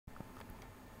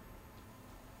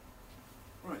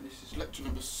Right, this is lecture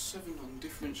number 7 on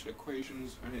differential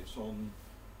equations, and it's on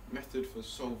method for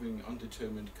solving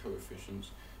undetermined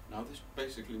coefficients. Now this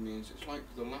basically means it's like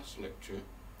the last lecture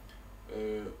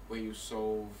where you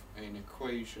solve an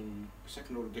equation, a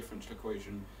second order differential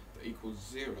equation that equals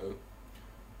 0,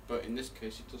 but in this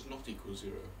case it does not equal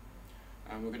 0,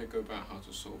 and we're going to go about how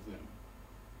to solve them.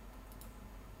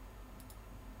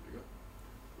 There we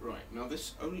go. Right, now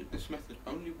this method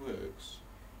only works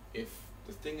if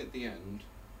the thing at the end,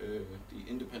 the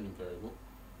independent variable,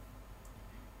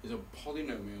 is a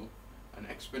polynomial, an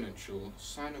exponential,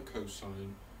 sine or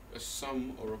cosine, a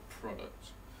sum or a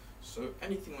product. So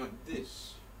anything like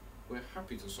this, we're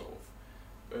happy to solve.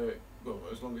 Well,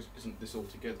 as long as it isn't this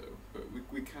altogether, but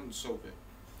we can solve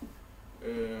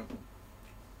it.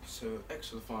 So x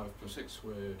to the 5 plus x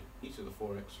squared, e to the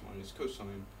 4x minus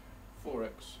cosine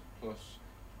 4x plus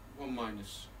 1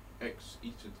 minus x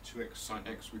e to the 2x sine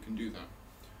x, we can do that.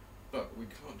 But we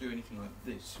can't do anything like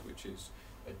this, which is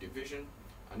a division,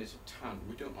 and it's a tan.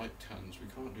 We don't like tans, we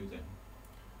can't do them.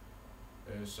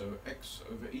 So x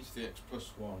over e to the x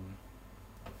plus 1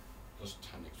 plus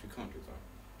tan x, we can't do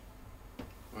that.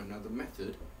 Right, now the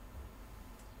method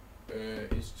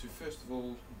is to first of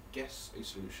all guess a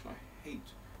solution. I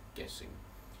hate guessing,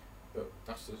 but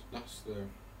that's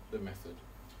the method.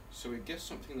 So we guess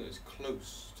something that is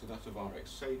close to that of Rx.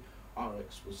 Say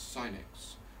Rx was sine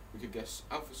x. We could guess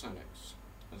alpha sine x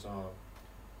as our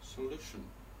solution.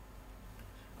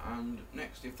 And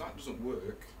next, if that doesn't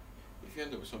work, if you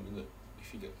end up with something that,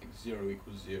 if you get like 0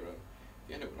 equals 0, if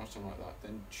you end up with something like that,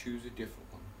 then choose a different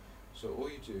one. So all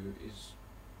you do is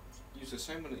use the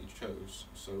same one that you chose.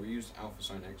 So we used alpha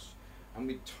sine x, and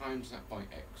we times that by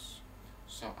x.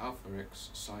 So alpha x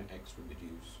sine x we would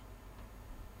use.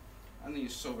 And then you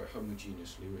solve it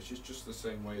homogeneously, which is just the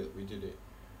same way that we did it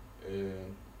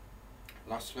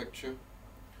last lecture.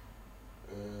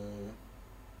 I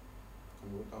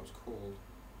don't know what that was called.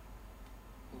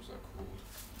 What was that called?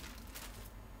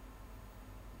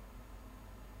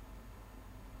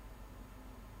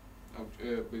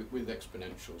 With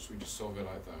exponentials, we just solve it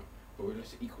like that. But we let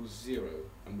it equal 0,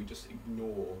 and we just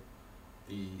ignore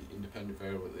the independent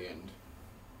variable at the end.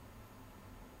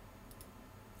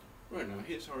 Right, now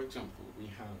here's our example. We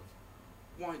have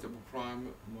y double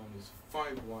prime minus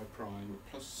 5y prime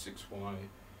plus 6y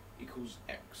equals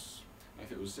x. Now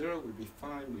if it was 0, we'd be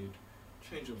fine, we'd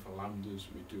change them for lambdas,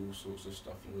 we'd do all sorts of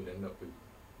stuff, and we'd end up with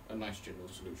a nice general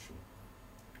solution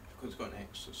because it's got an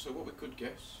x. So what we could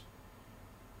guess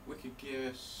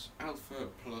alpha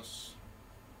plus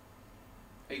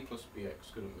a plus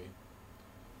bx, couldn't we?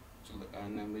 So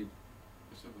and then we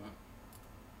have that.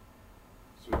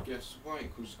 So we guess y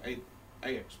equals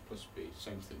ax plus b,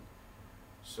 same thing.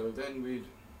 So then we'd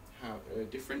have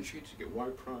differentiate to get y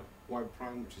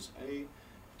prime, which is a,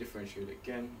 differentiate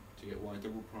again to get y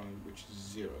double prime, which is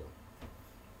 0.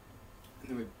 And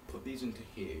then we put these into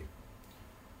here.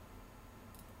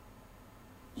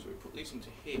 So we put these into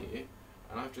here,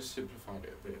 and I've just simplified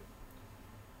it a bit.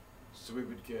 So we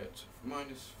would get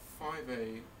minus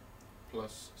 5a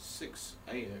plus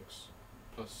 6ax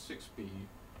plus 6b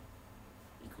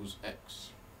equals x.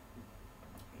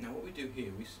 Now what we do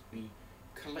here, we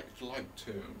collect like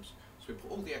terms. So we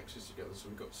put all the x's together, so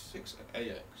we've got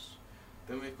 6ax.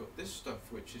 Then we've got this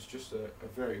stuff, which is just a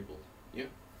variable, yeah?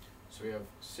 So we have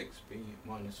 6b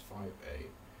minus 5a.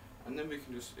 And then we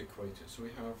can just equate it. So we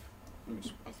have, I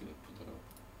think I'll put that up.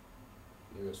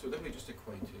 There we go. So then we just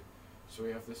equate it. So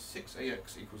we have the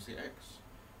 6ax equals the x,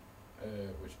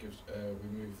 which gives, we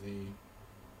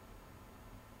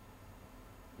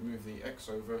move the x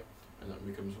over, and that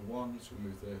becomes a 1, so we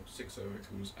move the 6 over, it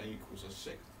becomes a equals a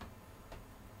sixth.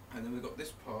 And then we've got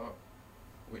this part,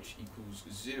 which equals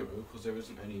 0, because there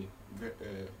isn't any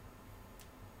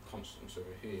constants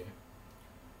over here.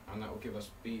 And that will give us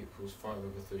b equals 5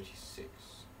 over 36.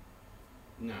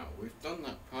 Now, we've done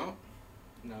that part.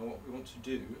 Now what we want to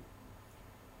do,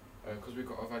 because we've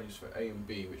got our values for a and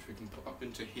b, which we can put up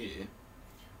into here,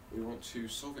 we want to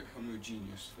solve it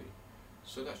homogeneously.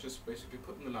 So that's just basically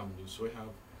putting the lambdas. So we have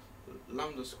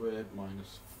lambda squared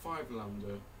minus 5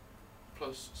 lambda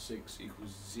plus 6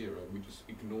 equals 0. We just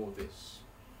ignore this.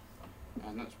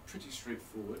 And that's pretty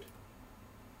straightforward,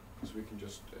 because we can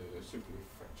just simply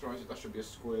factorize it. That should be a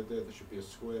squared there, there should be a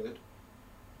squared.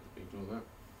 Ignore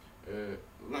that.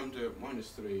 Lambda minus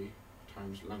 3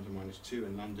 times lambda minus 2,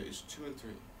 and lambda is 2 and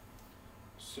 3.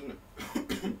 So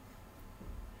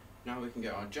now we can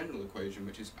get our general equation,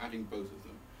 which is adding both of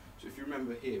them. So if you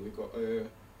remember here, we've got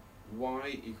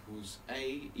y equals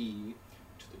a e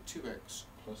to the 2x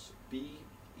plus b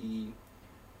e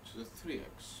to the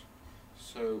 3x.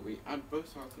 So we add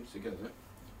both our things together.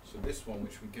 So this one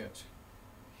which we get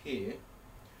here,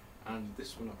 and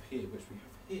this one up here which we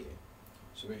have here.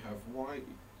 So we have y,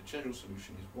 the general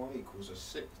solution is y equals a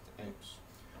sixth x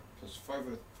plus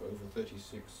 5 over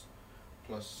 36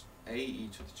 plus a e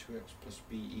to the 2x plus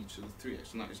b e to the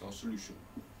 3x, and that is our solution.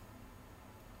 Do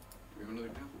we have another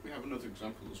example? We have another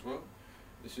example as well.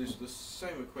 This is the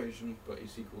same equation, but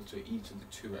it's equal to e to the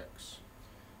 2x.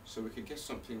 So we could get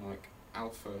something like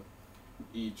alpha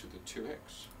e to the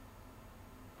 2x,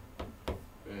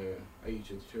 a e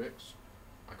to the 2x.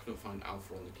 I couldn't find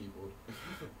alpha on the keyboard.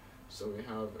 So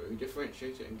we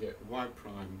differentiate it and get y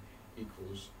prime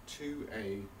equals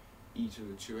 2a e to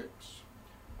the 2x,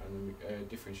 and then we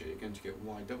differentiate it again to get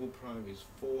y double prime is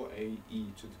 4a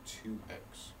e to the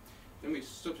 2x. Then we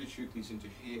substitute these into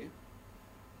here,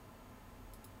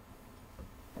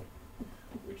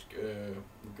 which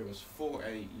will give us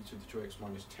 4a e to the 2x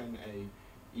minus 10a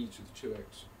e to the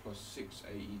 2x plus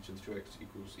 6a e to the 2x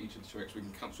equals e to the 2x. We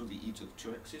can cancel the e to the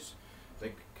 2x's,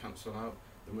 they cancel out,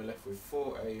 then we're left with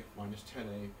 4a minus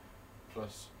 10a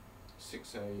plus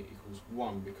 6a equals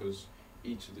 1, because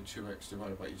e to the 2x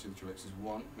divided by e to the 2x is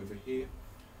 1 over here.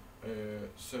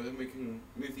 So then we can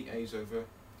move the a's over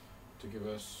to give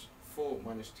us 4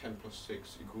 minus 10 plus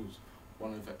 6 equals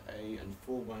 1 over a, and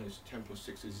 4 minus 10 plus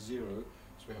 6 is 0,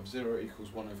 so we have 0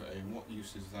 equals 1 over a, and what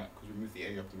use is that? Because we move the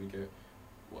a up and we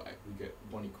get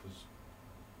 1 equals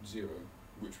 0,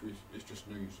 which is just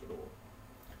no use at all.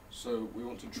 So we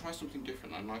want to try something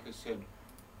different, and like I said,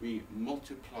 we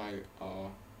multiply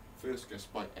our first guess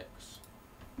by x.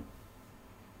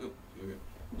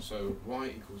 So y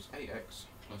equals ax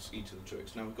plus e to the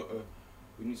 2x. Now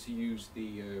we need to use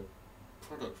the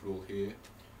product rule here,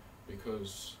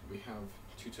 because we have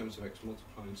two terms of x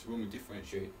multiplying. So when we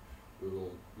differentiate, we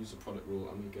will use the product rule,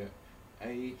 and we get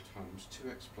a times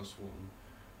 2x plus 1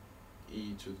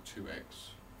 e to the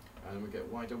 2x, and we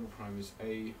get y double prime is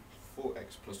a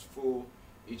 4x plus 4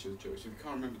 e to the 2x. If you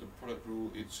can't remember the product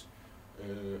rule, it's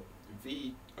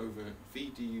v over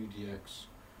v du dx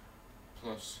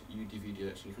plus u dv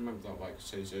dx, and you can remember that like it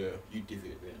says u div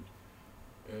at the end.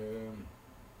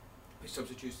 We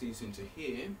substitute these into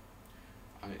here,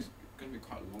 and it's going to be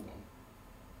quite a long one.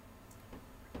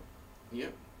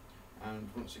 Yep, and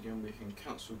once again we can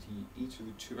cancel the e to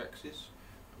the 2x's,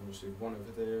 and we'll see 1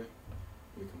 over there.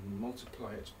 We can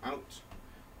multiply it out.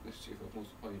 Let's see if I've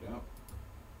multiplied it out.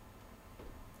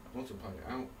 Multiply it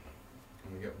out,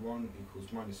 and we get 1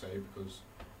 equals minus a, because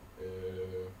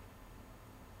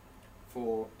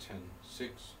 4, 10,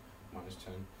 6, minus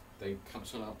 10, they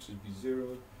cancel out to be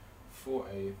 0.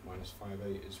 4a minus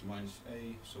 5a is minus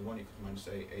a, so 1 equals minus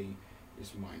a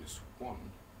is minus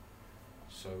 1.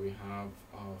 So we have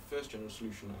our first general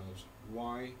solution as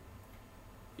y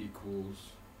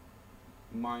equals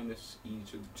minus e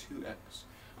to the 2x.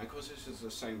 And because this is the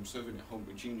same, serving it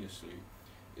homogeneously,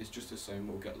 it's just the same.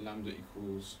 We'll get lambda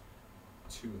equals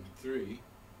 2 and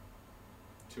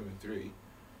 3.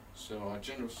 So our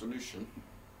general solution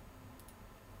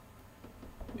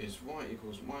is y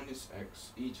equals minus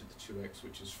x e to the 2x,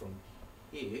 which is from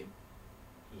here,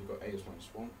 because we've got a is minus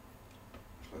 1,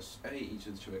 plus a e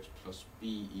to the 2x plus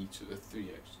b e to the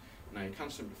 3x. Now you can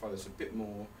simplify this a bit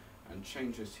more and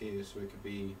change this here, so it could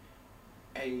be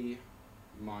a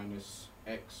minus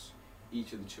x e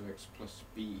to the 2x plus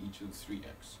b e to the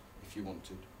 3x if you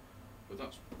wanted. But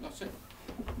that's it.